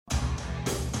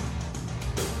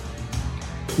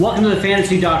Welcome to the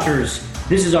Fantasy Doctors.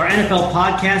 This is our NFL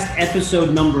podcast,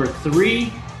 episode number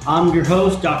 3. I'm your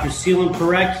host, Dr. Seelan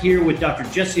Parekh, here with Dr.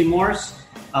 Jesse Morris.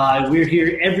 We're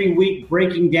here every week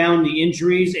breaking down the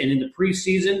injuries, and in the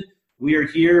preseason, we are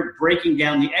here breaking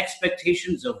down the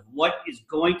expectations of what is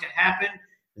going to happen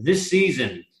this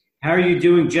season. How are you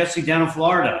doing, Jesse, down in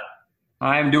Florida?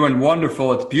 I'm doing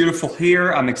wonderful. It's beautiful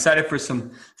here. I'm excited for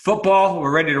some football.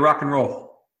 We're ready to rock and roll.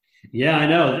 Yeah, I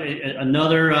know.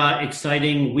 Another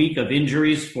exciting week of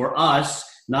injuries for us.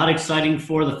 Not exciting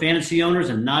for the fantasy owners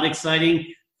and not exciting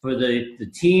for the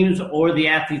teams or the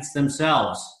athletes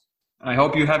themselves. I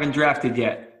hope you haven't drafted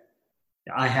yet.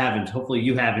 I haven't. Hopefully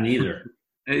you haven't either.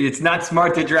 It's not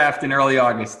smart to draft in early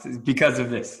August because of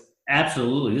this.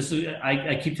 Absolutely.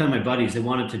 I keep telling my buddies they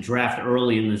wanted to draft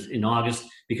early in August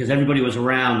because everybody was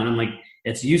around, and I'm like,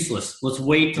 it's useless. Let's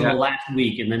wait till the last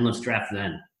week and then let's draft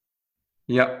then.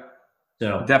 Yep.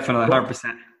 So definitely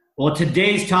 100%. Well,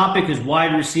 today's topic is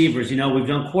wide receivers. You know, we've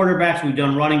done quarterbacks, we've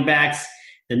done running backs.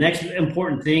 The next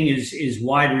important thing is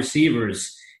wide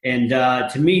receivers. And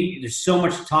to me, there's so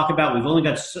much to talk about. We've only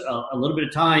got a little bit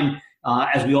of time,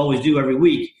 as we always do every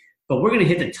week. But we're going to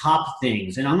hit the top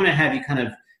things. And I'm going to have you kind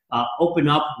of open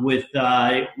up with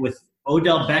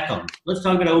Odell Beckham. Let's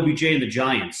talk about OBJ and the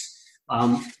Giants.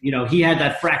 He had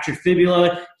that fractured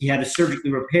fibula. He had it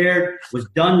surgically repaired, was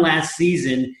done last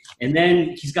season. And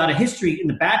then he's got a history in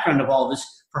the background of all this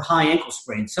for high ankle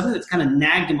sprains, something that's kind of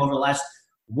nagged him over the last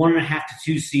 1.5 to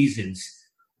 2 seasons.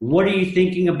 What are you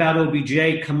thinking about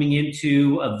OBJ coming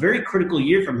into a very critical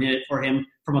year for him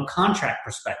from a contract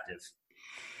perspective?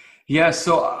 Yeah,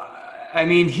 so,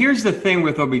 here's the thing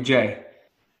with OBJ.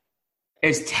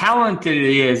 As talented as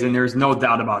he is, and there's no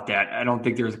doubt about that, I don't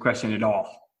think there's a question at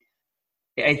all.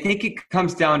 I think it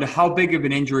comes down to how big of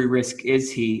an injury risk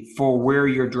is he for where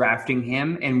you're drafting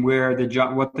him and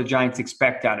what the Giants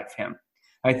expect out of him.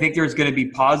 I think there's going to be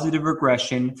positive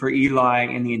regression for Eli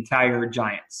and the entire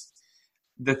Giants.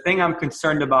 The thing I'm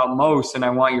concerned about most, and I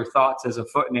want your thoughts as a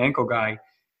foot and ankle guy,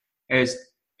 is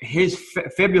his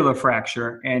fibula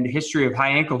fracture and history of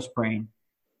high ankle sprain.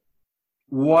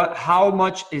 How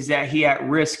much is that he at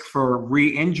risk for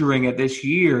re-injuring it this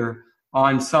year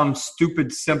on some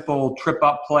stupid, simple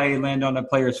trip-up play, land on a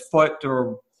player's foot,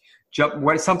 or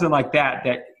jump, something like that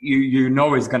you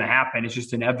know is going to happen? It's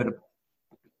just inevitable.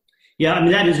 Yeah,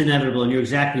 that is inevitable, and you're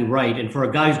exactly right. And for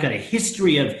a guy who's got a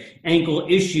history of ankle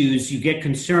issues, you get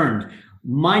concerned.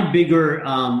 My bigger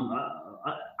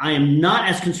I am not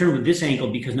as concerned with this ankle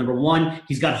because, number one,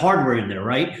 he's got hardware in there,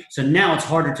 right? So now it's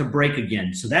harder to break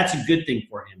again. So that's a good thing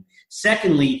for him.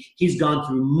 Secondly, he's gone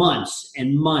through months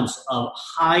and months of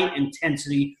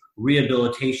high-intensity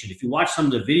rehabilitation. If you watch some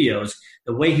of the videos,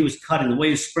 the way he was cutting, the way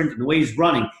he was sprinting, the way he's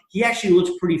running, he actually looks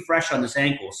pretty fresh on this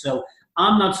ankle. So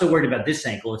I'm not so worried about this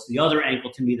ankle. It's the other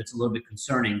ankle to me that's a little bit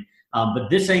concerning. But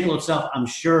this ankle itself, I'm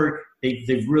sure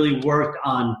they've really worked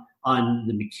on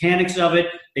the mechanics of it.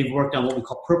 They've worked on what we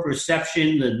call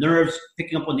proprioception, the nerves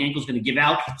picking up when the ankle's going to give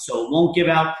out so it won't give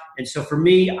out. And so for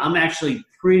me, I'm actually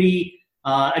pretty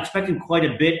expecting quite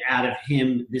a bit out of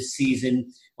him this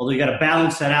season, although you got to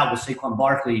balance that out with Saquon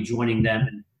Barkley joining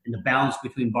them and the balance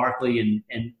between Barkley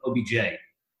and OBJ.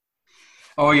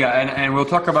 Oh, yeah, and we'll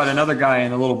talk about another guy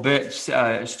in a little bit,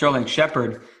 Sterling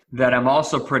Shepard, that I'm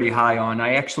also pretty high on.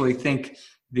 I actually think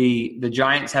the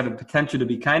Giants have a potential to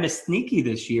be kind of sneaky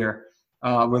this year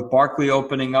with Barkley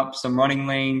opening up some running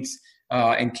lanes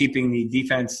and keeping the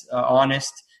defense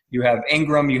honest. You have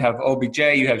Ingram, you have OBJ,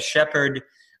 you have Shepard.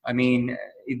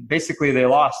 Basically they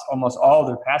lost almost all of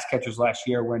their pass catchers last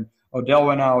year when Odell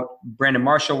went out, Brandon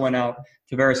Marshall went out,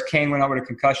 Tavares Kane went out with a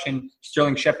concussion,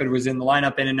 Sterling Shepard was in the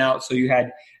lineup in and out, so you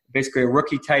had basically a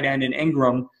rookie tight end in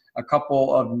Ingram, a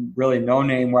couple of really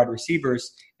no-name wide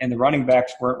receivers, and the running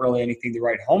backs weren't really anything to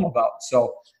write home about.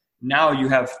 So now you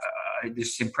have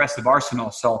this impressive arsenal.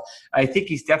 So I think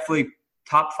he's definitely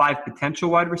top 5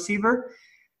 potential wide receiver.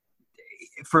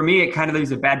 For me, it kind of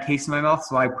leaves a bad taste in my mouth,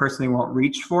 so I personally won't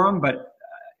reach for him, but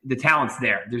the talent's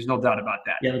there. There's no doubt about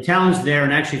that. Yeah, the talent's there,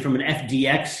 and actually from an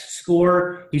FDX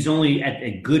score, he's only at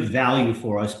a good value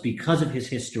for us because of his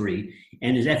history,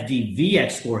 and his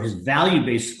FDVX score, his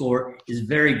value-based score, is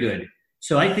very good.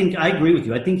 So I agree with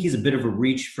you. I think he's a bit of a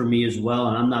reach for me as well,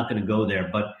 and I'm not going to go there,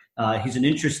 but he's an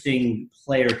interesting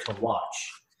player to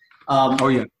watch.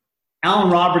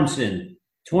 Allen Robinson,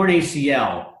 torn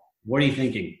ACL. What are you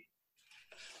thinking?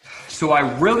 So I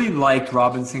really liked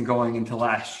Robinson going into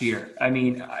last year.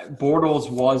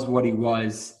 Bortles was what he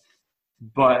was,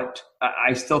 but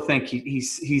I still think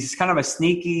he's kind of a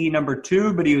sneaky number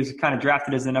 2, but he was kind of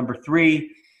drafted as a number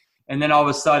 3. And then all of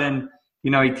a sudden, he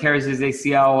tears his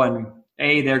ACL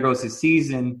and there goes his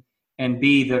season. and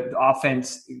B, the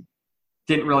offense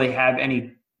didn't really have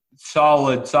any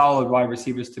solid wide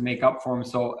receivers to make up for him.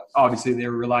 So obviously they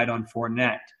relied on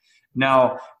Fournette.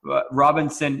 Now,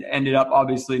 Robinson ended up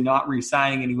obviously not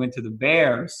re-signing, and he went to the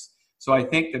Bears. So I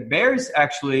think the Bears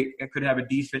actually could have a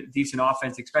decent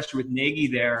offense, especially with Nagy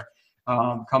there,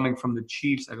 coming from the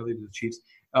Chiefs, I believe it was the Chiefs.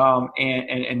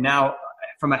 And now,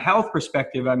 from a health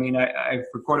perspective, I mean, I've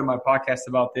recorded my podcast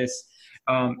about this,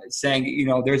 saying, you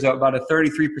know, there's about a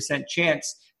 33%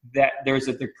 chance that there's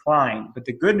a decline. But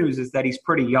the good news is that he's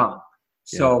pretty young.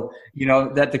 So, you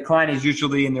know, that decline is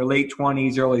usually in their late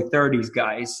 20s, early 30s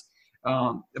guys.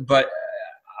 But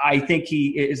I think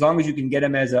as long as you can get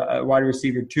him as a wide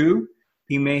receiver 2,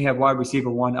 he may have wide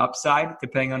receiver 1 upside,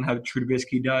 depending on how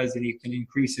Trubisky does, and he can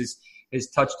increase his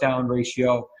touchdown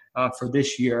ratio for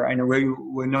this year. I know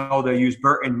we know they use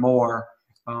Burton more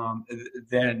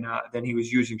than he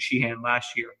was using Sheehan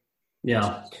last year.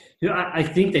 Yeah. I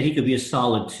think that he could be a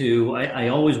solid 2. I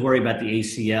always worry about the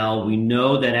ACL. We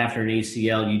know that after an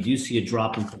ACL, you do see a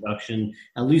drop in production,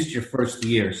 at least your first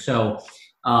year. So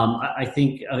I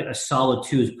think a solid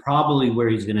 2 is probably where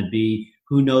he's going to be.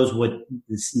 Who knows what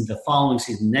the following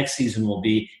season, next season will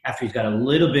be after he's got a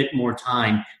little bit more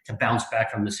time to bounce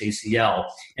back from this ACL.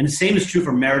 And the same is true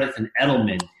for Meredith and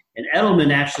Edelman. And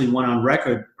Edelman actually went on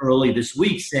record early this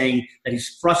week saying that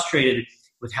he's frustrated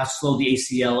with how slow the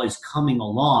ACL is coming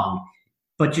along.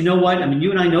 But you know what? I mean,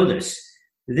 you and I know this.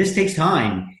 This takes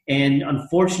time. And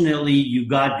unfortunately, you've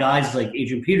got guys like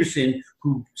Adrian Peterson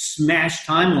who smash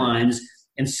timelines,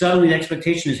 and suddenly the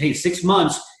expectation is, hey, 6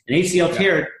 months, an ACL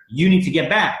tear, you need to get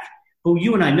back. But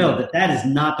you and I know that is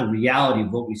not the reality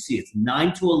of what we see. It's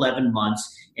 9 to 11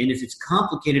 months, and if it's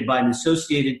complicated by an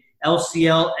associated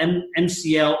LCL,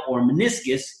 MCL, or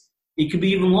meniscus, it could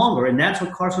be even longer, and that's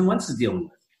what Carson Wentz is dealing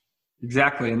with.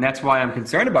 Exactly, and that's why I'm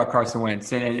concerned about Carson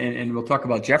Wentz, and we'll talk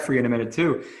about Jeffrey in a minute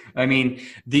too. I mean,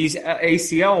 these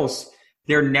ACLs,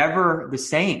 they're never the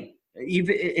same.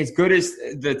 Even as good as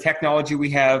the technology we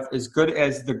have, as good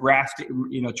as the graft,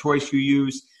 choice you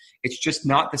use, it's just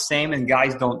not the same, and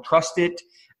guys don't trust it.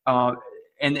 And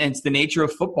it's the nature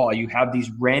of football. You have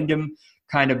these random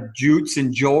kind of jutes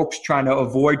and jolks trying to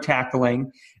avoid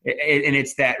tackling, and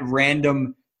it's that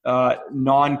random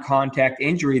non-contact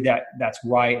injury that's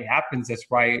why it happens. That's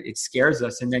why it scares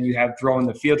us. And then you have throwing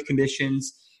the field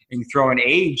conditions and you throw in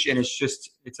age, and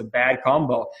it's a bad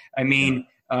combo. I mean,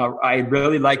 I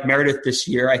really like Meredith this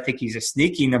year. I think he's a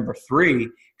sneaky number 3,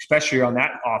 especially on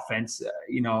that offense.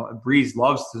 Breeze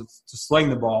loves to sling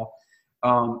the ball.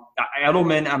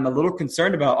 Edelman, I'm a little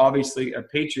concerned about, obviously a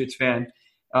Patriots fan,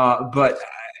 but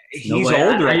he's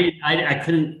older. I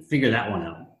couldn't figure that one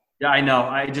out. Yeah, I know.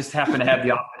 I just happen to have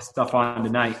the office stuff on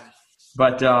tonight,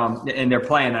 but and they're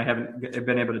playing. I haven't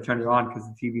been able to turn it on because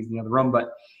the TV's in the other room.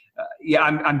 But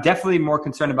I'm definitely more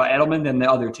concerned about Edelman than the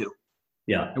other 2.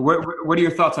 Yeah. What are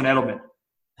your thoughts on Edelman?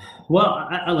 Well,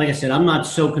 like I said, I'm not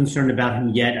so concerned about him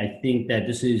yet. I think that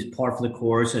this is par for the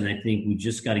course, and I think we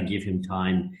just got to give him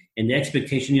time. And the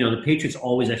expectation, the Patriots'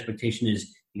 always expectation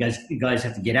is you guys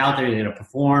have to get out there, you got to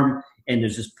perform, and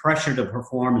there's this pressure to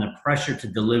perform and a pressure to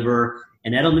deliver.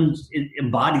 And Edelman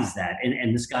embodies that,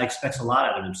 and this guy expects a lot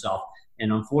out of himself.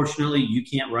 And unfortunately, you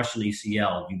can't rush an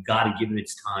ACL. You've got to give it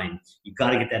its time. You've got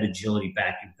to get that agility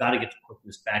back. You've got to get the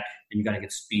quickness back, and you've got to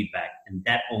get speed back. And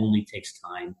that only takes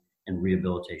time and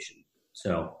rehabilitation.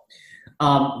 So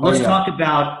let's talk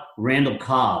about Randall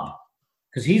Cobb,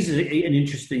 because he's an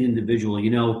interesting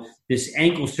individual. This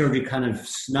ankle surgery kind of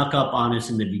snuck up on us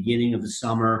in the beginning of the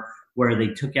summer, where they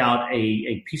took out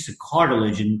a piece of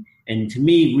cartilage. And to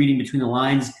me, reading between the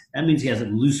lines, that means he has a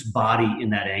loose body in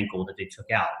that ankle that they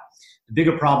took out. The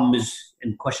bigger problem is,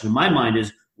 and question in my mind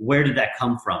is, where did that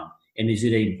come from? And is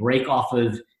it a break off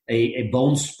of a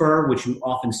bone spur, which you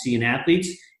often see in athletes?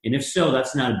 And if so,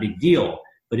 that's not a big deal.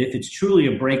 But if it's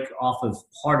truly a break off of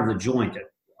part of the joint,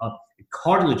 a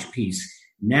cartilage piece,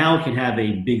 now it can have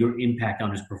a bigger impact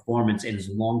on his performance and his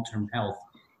long-term health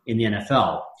in the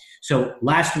NFL. So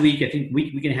last week, I think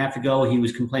week and a half ago, he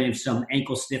was complaining of some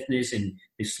ankle stiffness, and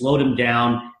they slowed him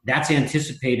down. That's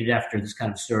anticipated after this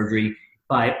kind of surgery.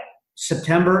 By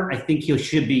September, I think he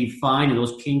should be fine, and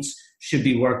those kinks should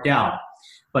be worked out.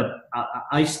 But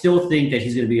I still think that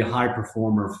he's going to be a high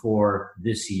performer for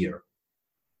this year.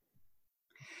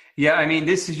 Yeah, I mean,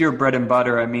 this is your bread and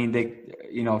butter. I mean,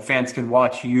 fans can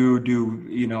watch you do,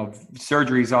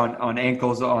 surgeries on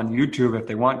ankles on YouTube if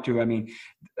they want to. I mean,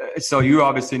 so you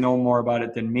obviously know more about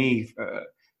it than me.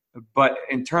 But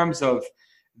in terms of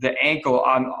the ankle,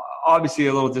 I'm obviously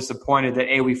a little disappointed that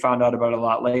A, we found out about it a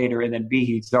lot later, and then B,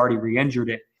 he's already re-injured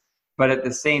it. But at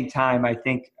the same time, I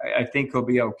think he'll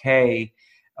be okay.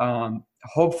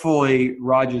 hopefully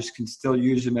Rodgers can still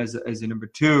use him as a number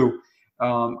 2.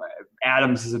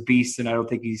 Adams is a beast, and I don't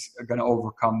think he's going to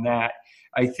overcome that.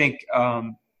 I think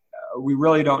we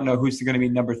really don't know who's going to be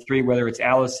number 3, whether it's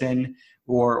Allison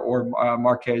or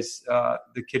Marquez,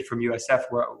 the kid from USF,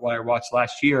 where I watched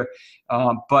last year.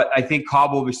 But I think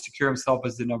Cobb will secure himself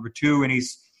as the number 2, and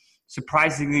he's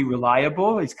surprisingly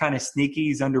reliable. He's kind of sneaky.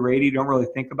 He's underrated. You don't really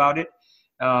think about it.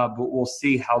 But we'll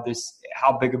see how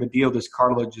big of a deal this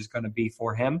cartilage is going to be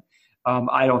for him.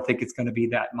 I don't think it's going to be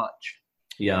that much.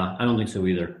 Yeah, I don't think so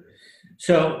either.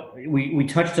 So we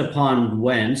touched upon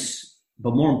Wentz,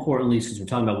 but more importantly, since we're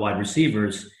talking about wide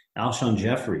receivers, Alshon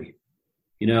Jeffrey.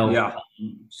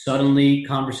 Suddenly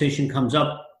conversation comes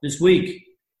up this week.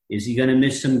 Is he going to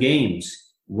miss some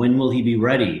games? When will he be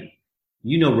ready?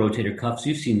 Rotator cuffs.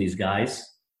 You've seen these guys.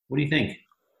 What do you think?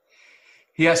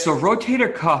 Yeah, so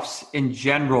rotator cuffs in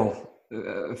general,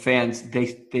 fans,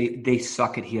 they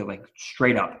suck at healing,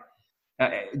 straight up.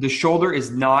 The shoulder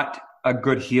is not a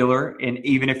good healer, and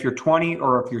even if you're 20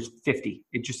 or if you're 50,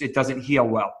 it doesn't heal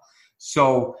well.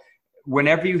 So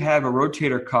whenever you have a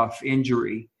rotator cuff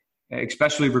injury,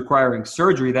 especially requiring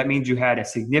surgery, that means you had a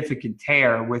significant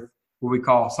tear with what we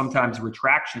call sometimes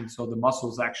retraction, so the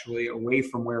muscle's actually away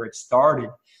from where it started.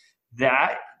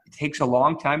 That takes a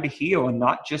long time to heal, and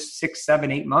not just 6,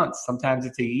 7, 8 months. Sometimes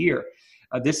it's a year.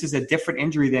 This is a different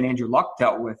injury than Andrew Luck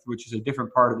dealt with, which is a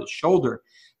different part of the shoulder.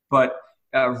 But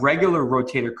regular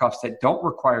rotator cuffs that don't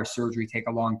require surgery take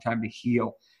a long time to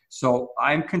heal. So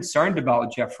I'm concerned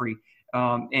about Jeffrey.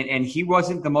 And he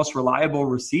wasn't the most reliable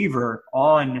receiver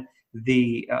on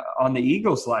the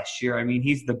Eagles last year. I mean,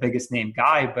 he's the biggest name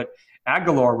guy, but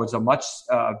Aguilar was a much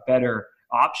better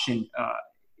option,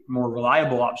 more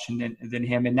reliable option than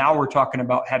him. And now we're talking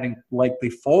about having likely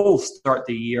Foles start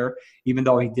the year, even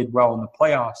though he did well in the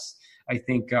playoffs. I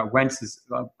think Wentz is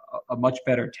a much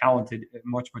more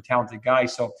talented guy.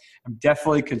 So I'm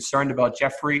definitely concerned about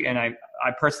Jeffrey, and I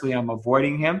personally am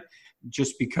avoiding him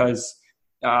just because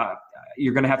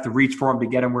you're going to have to reach for him to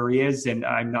get him where he is, and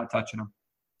I'm not touching him.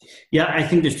 Yeah, I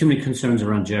think there's too many concerns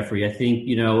around Jeffrey. I think,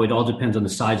 it all depends on the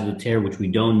size of the tear, which we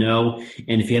don't know.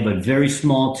 And if you have a very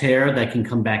small tear, that can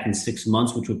come back in 6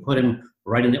 months, which would put him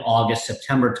right in the August,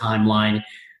 September timeline.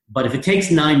 But if it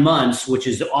takes 9 months, which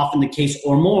is often the case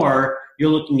or more, you're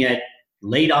looking at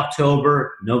late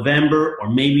October, November,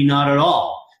 or maybe not at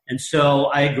all. And so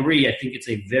I agree. I think it's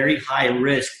a very high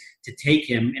risk to take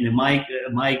him. And in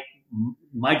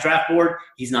my draft board,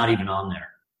 he's not even on there.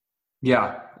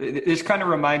 Yeah, this kind of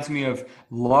reminds me of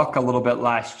Luck a little bit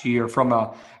last year from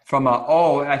a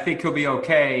I think he'll be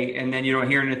okay, and then you don't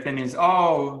hear anything is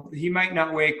he might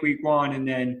not wake week 1, and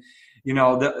then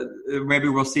maybe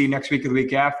we'll see next week or the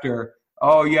week after.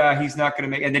 Oh yeah, he's not going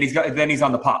to make, and then he's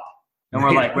on the pop, and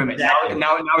we're like, wait a minute,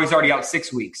 now he's already out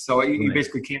 6 weeks, so you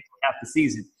basically canceled half the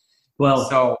season. Well,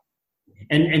 so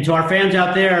and to our fans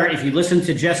out there, if you listened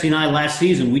to Jesse and I last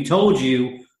season, we told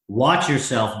you. Watch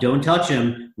yourself. Don't touch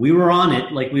him. We were on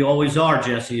it like we always are,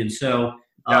 Jesse. And so,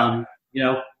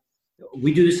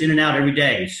 we do this in and out every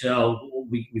day. So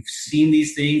we've seen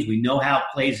these things. We know how it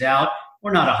plays out.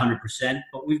 We're not 100%,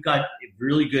 but we've got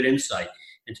really good insight.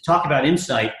 And to talk about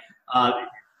insight,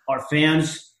 our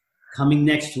fans, coming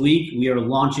next week, we are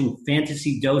launching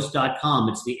FantasyDose.com.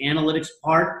 It's the analytics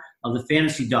part of the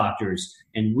Fantasy Doctors.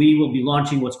 And we will be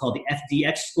launching what's called the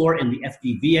FDX score and the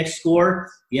FDVX score.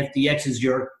 The FDX is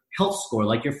your health score,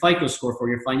 like your FICO score for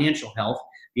your financial health.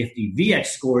 The FDVX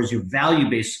score is your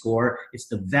value-based score. It's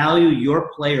the value your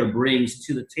player brings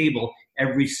to the table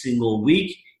every single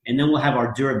week. And then we'll have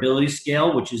our durability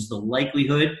scale, which is the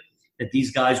likelihood that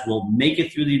these guys will make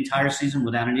it through the entire season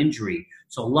without an injury.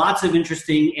 So lots of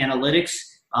interesting analytics,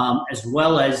 as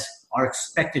well as our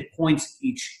expected points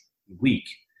each week.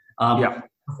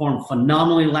 Performed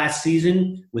phenomenally last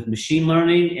season with machine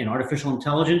learning and artificial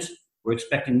intelligence. We're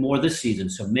expecting more this season,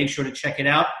 so make sure to check it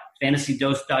out.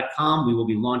 FantasyDose.com. We will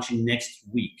be launching next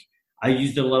week. I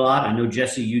used it a lot. I know,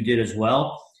 Jesse, you did as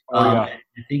well. I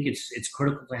think it's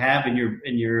critical to have in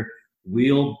your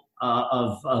wheel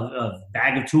of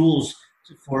bag of tools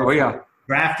for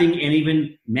drafting and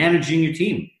even managing your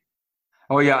team.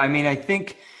 Oh yeah, I mean, I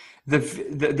think the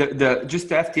just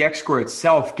the FTX score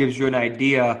itself gives you an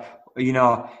idea.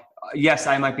 Yes,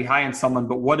 I might be high on someone,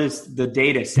 but what does the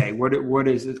data say? What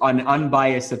is an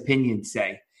unbiased opinion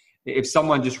say? If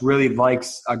someone just really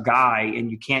likes a guy and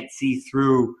you can't see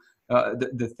through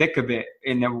the thick of it,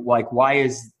 and they're like, why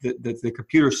is the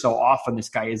computer so off on this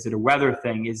guy? Is it a weather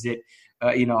thing? Is it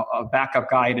a backup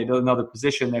guy at another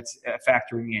position that's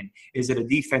factoring in? Is it a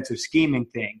defensive scheming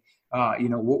thing?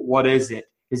 What is it?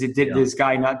 Did this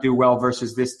guy not do well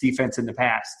versus this defense in the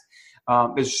past?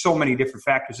 There's so many different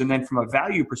factors. And then from a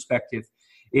value perspective,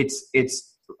 it's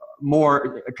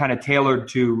more kind of tailored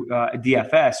to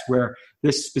DFS, where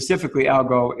this specifically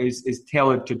algo is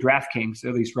tailored to DraftKings,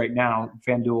 at least right now.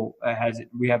 FanDuel has it.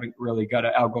 We haven't really got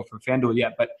an algo for FanDuel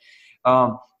yet, but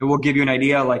it will give you an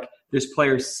idea, like this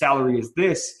player's salary is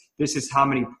this. This is how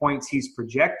many points he's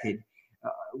projected.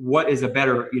 What is a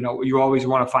better, you always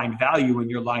want to find value in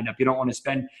your lineup. You don't want to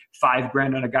spend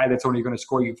 $5,000 on a guy that's only going to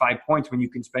score you 5 points when you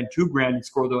can spend $2,000 and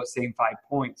score those same 5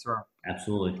 points, or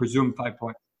absolutely presumed 5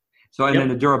 points. So, and then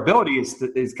the durability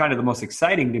is kind of the most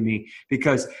exciting to me,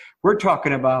 because we're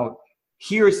talking about,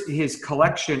 here's his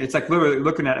collection. It's like literally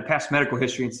looking at a past medical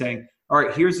history and saying, all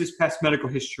right, here's his past medical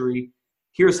history.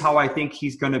 Here's how I think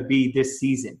he's going to be this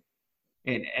season.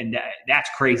 And that's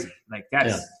crazy. Like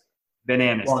that's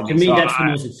bananas. Well, to me, that's the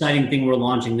most exciting thing we're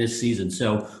launching this season.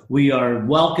 So we are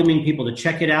welcoming people to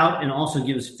check it out and also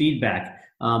give us feedback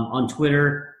on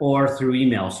Twitter or through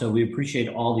email. So we appreciate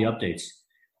all the updates.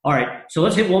 All right, so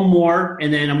let's hit one more,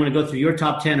 and then I'm going to go through your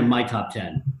top 10 and my top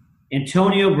 10.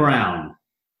 Antonio Brown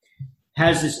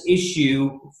has this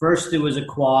issue. First it was a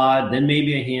quad, then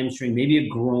maybe a hamstring, maybe a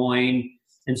groin.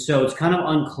 And so it's kind of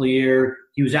unclear.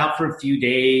 He was out for a few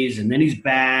days, and then he's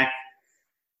back.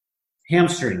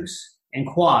 Hamstrings and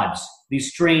quads, these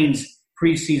strains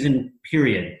preseason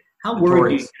period. How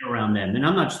worried do you get around them? And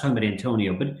I'm not just talking about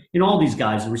Antonio, but in all these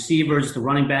guys, the receivers, the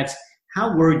running backs,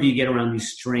 how worried do you get around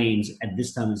these strains at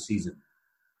this time of the season?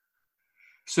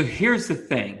 So here's the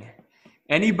thing.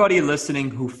 Anybody listening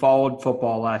who followed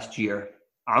football last year,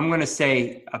 I'm going to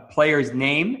say a player's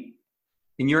name,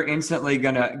 and you're instantly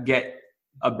going to get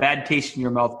a bad taste in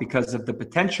your mouth because of the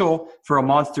potential for a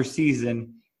monster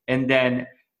season, and then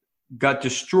got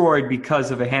destroyed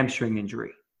because of a hamstring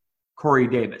injury, Corey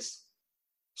Davis.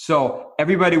 So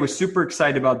everybody was super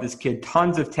excited about this kid,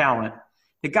 tons of talent.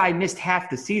 The guy missed half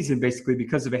the season basically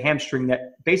because of a hamstring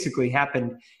that basically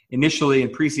happened initially in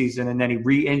preseason, and then he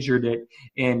re-injured it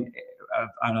in,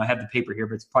 I don't know, I have the paper here,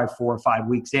 but it's probably 4 or 5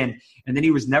 weeks in, and then he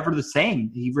was never the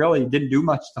same. He really didn't do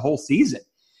much the whole season.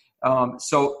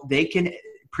 So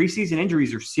preseason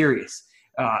injuries are serious.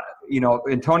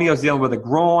 Antonio's dealing with a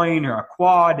groin or a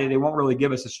quad. They won't really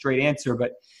give us a straight answer,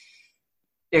 but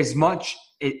as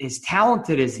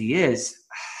talented as he is,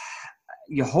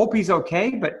 you hope he's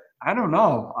okay, but I don't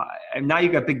know. And now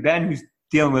you got Big Ben who's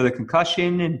dealing with a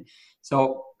concussion. And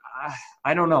so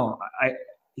I don't know.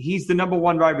 He's the number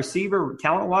one wide receiver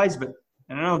talent-wise, but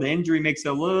I don't know. The injury makes it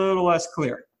a little less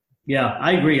clear. Yeah,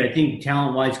 I agree. I think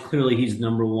talent-wise, clearly he's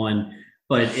number one.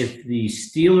 But if the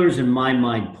Steelers, in my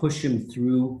mind, push him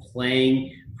through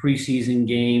playing preseason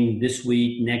game this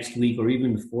week, next week, or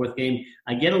even the fourth game,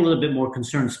 I get a little bit more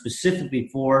concerned specifically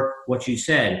for what you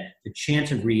said, the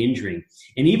chance of re-injuring.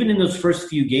 And even in those first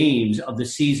few games of the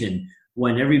season,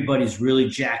 when everybody's really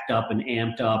jacked up and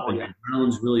amped up and the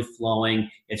adrenaline's really flowing,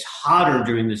 it's hotter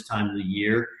during this time of the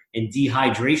year, and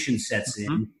dehydration sets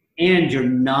in, and you're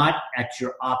not at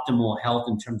your optimal health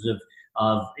in terms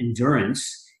of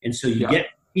endurance. And so you get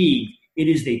fatigued. It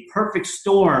is the perfect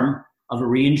storm of a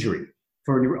re-injury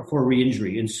for a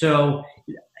re-injury. And so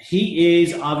he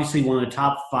is obviously one of the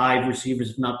top 5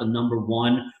 receivers, if not the number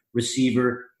 1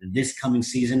 receiver this coming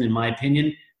season, in my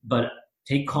opinion. But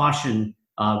take caution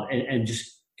and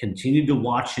just continue to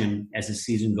watch him as the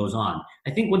season goes on.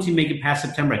 I think once you make it past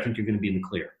September, I think you're going to be in the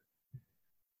clear.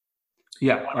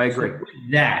 Yeah, I agree. So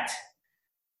with that,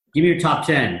 give me your top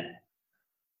 10.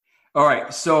 All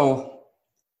right, so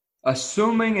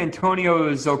assuming Antonio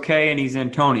is okay and he's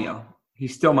Antonio,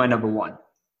 he's still my number 1.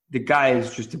 The guy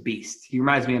is just a beast. He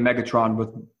reminds me of Megatron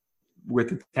with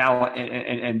the talent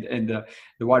and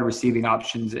the wide receiving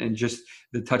options and just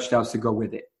the touchdowns to go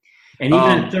with it. And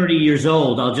even at 30 years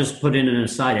old, I'll just put in an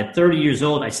aside. At 30 years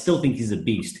old, I still think he's a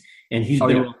beast. And he's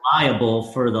been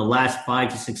reliable for the last 5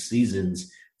 to 6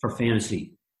 seasons for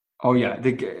fantasy. Oh, yeah.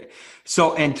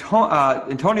 So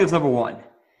Antonio's number 1.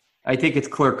 I think it's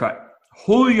clear-cut.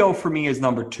 Julio for me is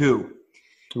number 2.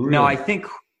 Really? Now, I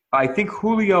think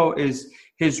Julio is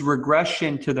his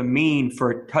regression to the mean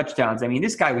for touchdowns. I mean,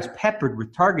 this guy was peppered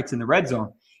with targets in the red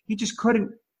zone. He just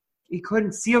couldn't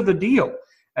seal the deal.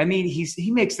 I mean,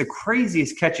 he makes the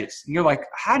craziest catches. And you're like,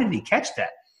 how did he catch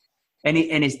that? And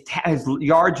his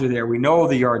yards are there. We know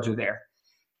the yards are there.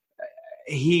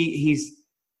 He's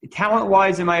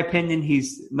talent-wise, in my opinion,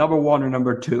 he's number 1 or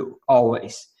number 2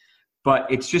 always. But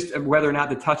it's just whether or not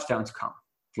the touchdowns come.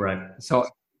 Right. So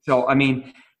I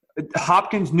mean,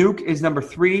 Hopkins Nuke is number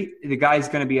 3. The guy's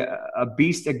going to be a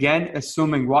beast again,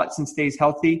 assuming Watson stays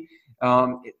healthy.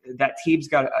 That team's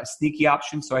got a sneaky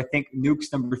option, so I think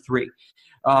Nuke's number 3.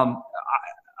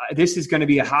 This is going to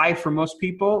be a high for most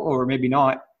people, or maybe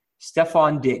not.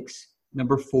 Stephon Diggs,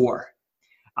 number 4.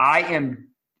 I am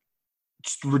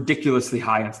just ridiculously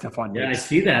high on Stephon Diggs. Yeah, I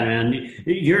see that, man.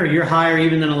 You're higher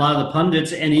even than a lot of the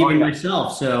pundits and even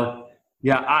myself. So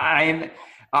yeah,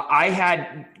 I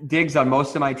had Diggs on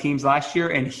most of my teams last year,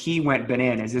 and he went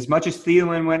bananas. As much as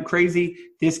Thielen went crazy,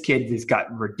 this kid has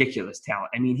got ridiculous talent.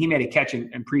 I mean, he made a catch in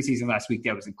preseason last week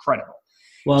that was incredible.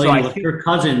 Well, so with Kirk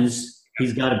Cousins,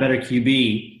 he's got a better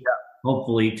QB,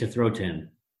 hopefully, to throw to him.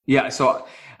 Yeah, so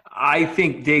I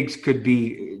think Diggs could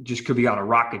be on a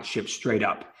rocket ship straight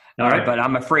up. All right, but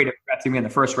I'm afraid of drafting him in the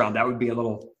first round. That would be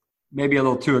maybe a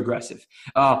little too aggressive.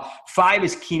 5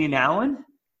 is Keenan Allen.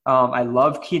 I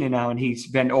love Keenan Allen. He's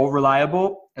been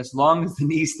reliable as long as the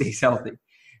knee stays healthy.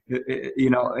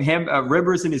 Him,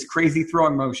 Rivers in his crazy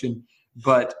throwing motion,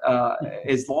 but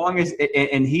as long as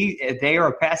they are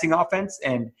a passing offense,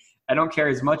 and I don't care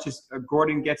as much as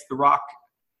Gordon gets the rock.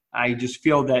 I just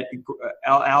feel that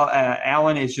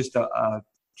Allen is just a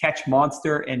catch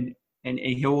monster, and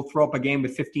he'll throw up a game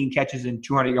with 15 catches and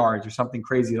 200 yards or something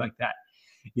crazy like that.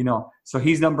 So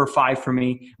he's number 5 for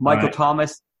me. Michael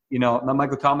Thomas.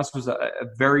 Michael Thomas was a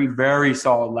very, very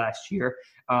solid last year.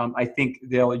 I think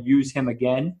they'll use him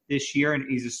again this year, and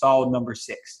he's a solid number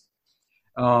 6.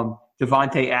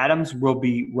 Devontae Adams will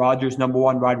be Rodgers' number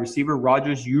 1 wide receiver.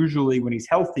 Rodgers usually, when he's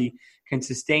healthy, can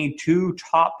sustain 2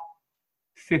 top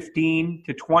 15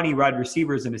 to 20 wide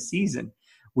receivers in a season.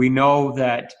 We know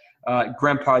that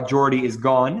Grandpa Jordy is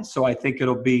gone, so I think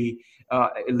it'll be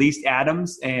at least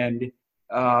Adams and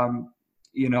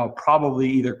probably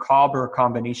either Cobb or a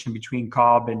combination between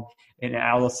Cobb and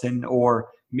Allison, or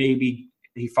maybe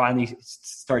he finally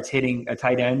starts hitting a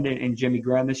tight end in Jimmy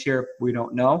Graham this year. We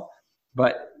don't know.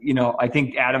 But, I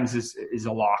think Adams is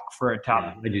a lock for a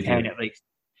top 10 at least.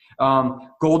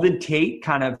 Golden Tate,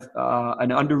 kind of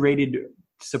an underrated,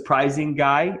 surprising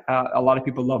guy. A lot of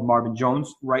people love Marvin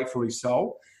Jones, rightfully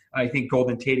so. I think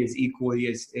Golden Tate is equally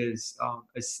as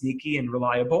sneaky and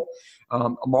reliable.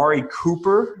 Amari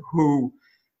Cooper, who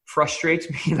frustrates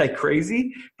me like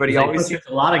crazy, but he always seems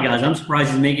a lot of guys. I'm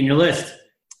surprised he's making your list.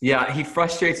 Yeah, he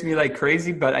frustrates me like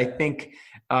crazy, but I think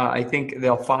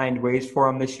they'll find ways for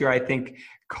him this year. I think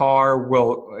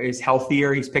Carr is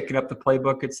healthier. He's picking up the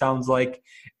playbook, it sounds like,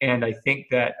 and I think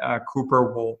that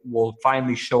Cooper will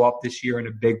finally show up this year in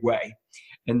a big way.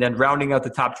 And then rounding out the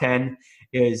top 10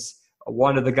 is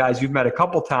one of the guys you've met a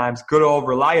couple times, good old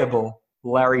reliable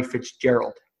Larry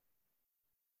Fitzgerald.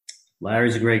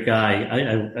 Larry's a great guy.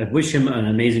 I wish him an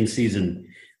amazing season.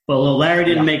 But Larry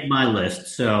didn't make my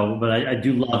list, but I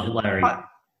do love Larry. All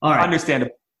right.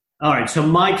 Understandable. All right, so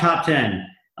my top 10.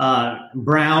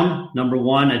 Brown, number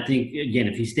 1. I think, again,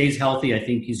 if he stays healthy, I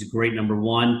think he's a great number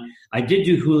 1. I did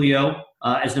do Julio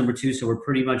as number 2, so we're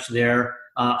pretty much there.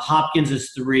 Hopkins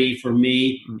is 3 for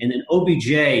me, and then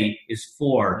OBJ is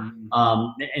 4.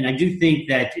 And I do think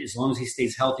that as long as he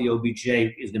stays healthy, OBJ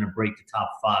is going to break the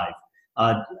top 5.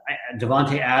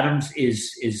 Devontae Adams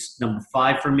is number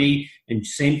 5 for me, and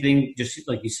same thing, just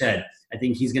like you said. I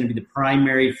think he's going to be the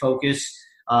primary focus.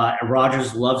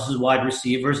 Rodgers loves his wide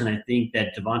receivers, and I think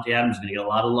that Devontae Adams is going to get a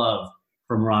lot of love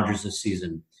from Rodgers this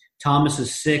season. Thomas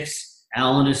is 6,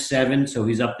 Allen is 7, so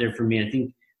he's up there for me. I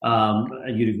think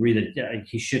you'd agree that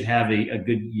he should have a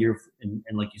good year, and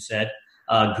like you said.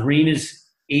 Green is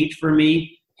 8 for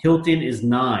me. Hilton is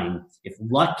 9. If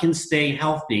Luck can stay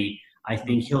healthy, I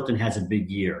think Hilton has a big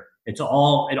year. It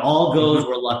all goes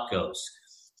where Luck goes.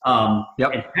 And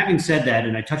having said that,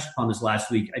 and I touched upon this last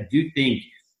week, I do think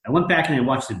I went back and I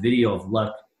watched the video of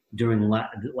Luck during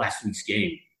last week's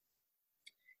game.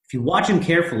 If you watch him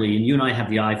carefully, and you and I have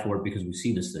the eye for it because we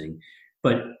see this thing,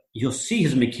 but you'll see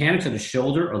his mechanics of the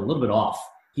shoulder are a little bit off.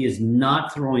 He is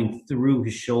not throwing through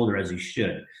his shoulder as he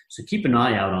should. So keep an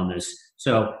eye out on this.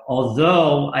 So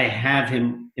although I have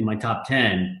him in my top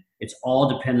 10, it's all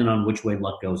dependent on which way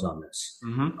Luck goes on this.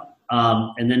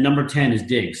 And then number 10 is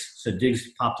Diggs. So Diggs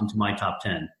popped into my top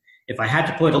 10. If I had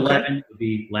to put 11, it would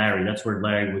be Larry. That's where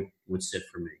Larry would sit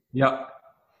for me. Yep.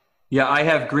 Yeah, I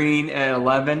have Green at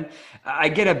 11. I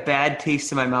get a bad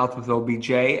taste in my mouth with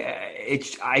OBJ.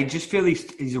 I just feel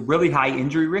he's a really high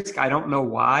injury risk. I don't know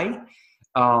why.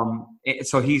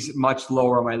 So he's much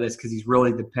lower on my list because he's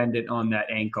really dependent on that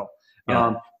ankle.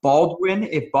 Yeah. Baldwin,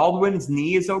 if Baldwin's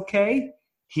knee is okay,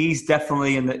 he's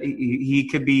definitely he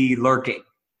could be lurking,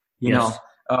 you know,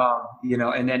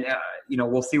 and then,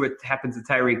 we'll see what happens to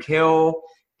Tyreek Hill.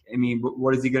 I mean,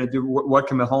 what is he going to do? What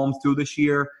can Mahomes do this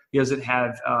year? He doesn't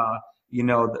have,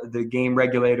 the game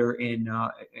regulator in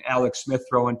Alex Smith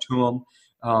throwing to him.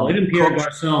 Even Pierre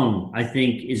Garçon, I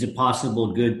think, is a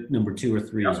possible good number 2 or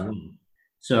 3 as well.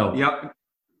 So,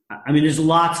 I mean, there's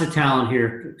lots of talent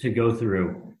here to go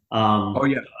through. Oh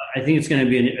yeah. I think it's going to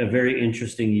be a very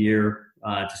interesting year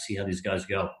to see how these guys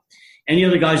go. Any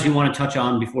other guys you want to touch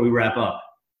on before we wrap up?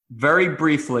 Very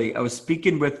briefly, I was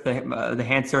speaking with the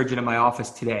hand surgeon in my office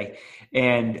today,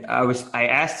 and I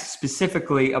asked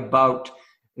specifically about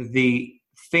the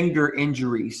finger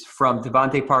injuries from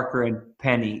Devontae Parker and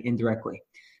Penny indirectly.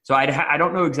 So I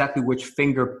don't know exactly which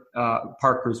finger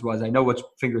Parker's was. I know which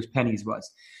fingers Penny's was.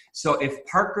 So if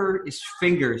Parker's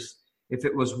fingers, if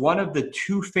it was one of the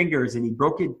two fingers and he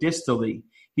broke it distally,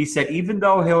 he said even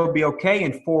though he'll be okay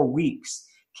in 4 weeks,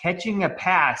 catching a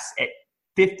pass at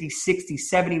 50, 60,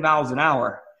 70 miles an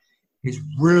hour is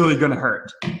really going to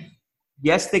hurt.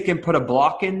 Yes, they can put a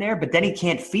block in there, but then he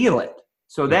can't feel it.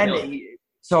 So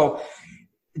so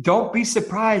don't be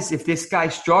surprised if this guy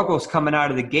struggles coming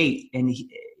out of the gate. And,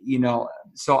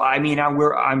 so I mean,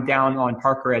 I'm down on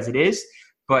Parker as it is,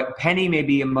 but Penny may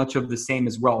be much of the same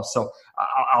as well. So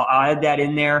I'll add that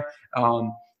in there.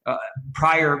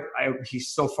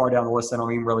 He's so far down the list, I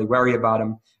don't even really worry about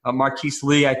him. Marquise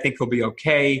Lee, I think he'll be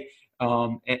okay.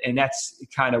 And that's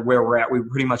kind of where we're at. We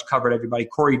pretty much covered everybody.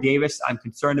 Corey Davis, I'm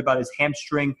concerned about his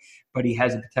hamstring, but he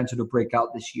has the potential to break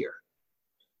out this year.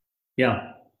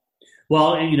 Yeah.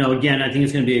 Well, again, I think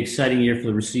it's going to be an exciting year for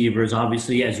the receivers.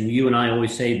 Obviously, as you and I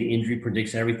always say, the injury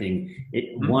predicts everything.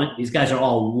 These guys are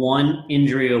all one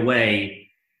injury away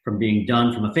from being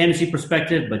done from a fantasy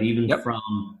perspective, but even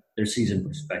from their season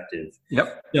perspective.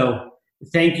 Yep. So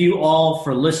thank you all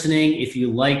for listening. If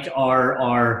you liked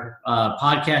our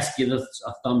podcast, give us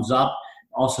a thumbs up.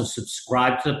 Also,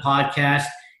 subscribe to the podcast.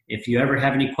 If you ever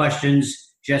have any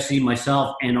questions, Jesse,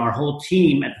 myself, and our whole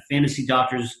team at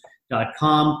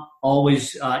thefantasydoctors.com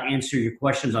always answer your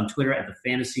questions on Twitter at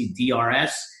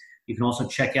thefantasydrs. You can also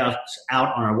check us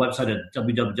out on our website at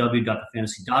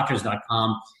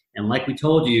www.thefantasydoctors.com. And like we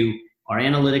told you, our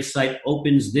analytics site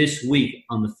opens this week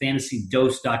on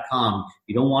thefantasydose.com.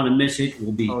 You don't want to miss it.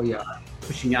 We'll be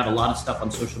pushing out a lot of stuff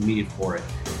on social media for it.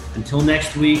 Until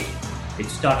next week,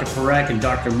 it's Dr. Parekh and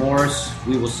Dr. Morris.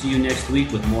 We will see you next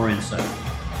week with more insight.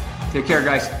 Take care,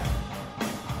 guys.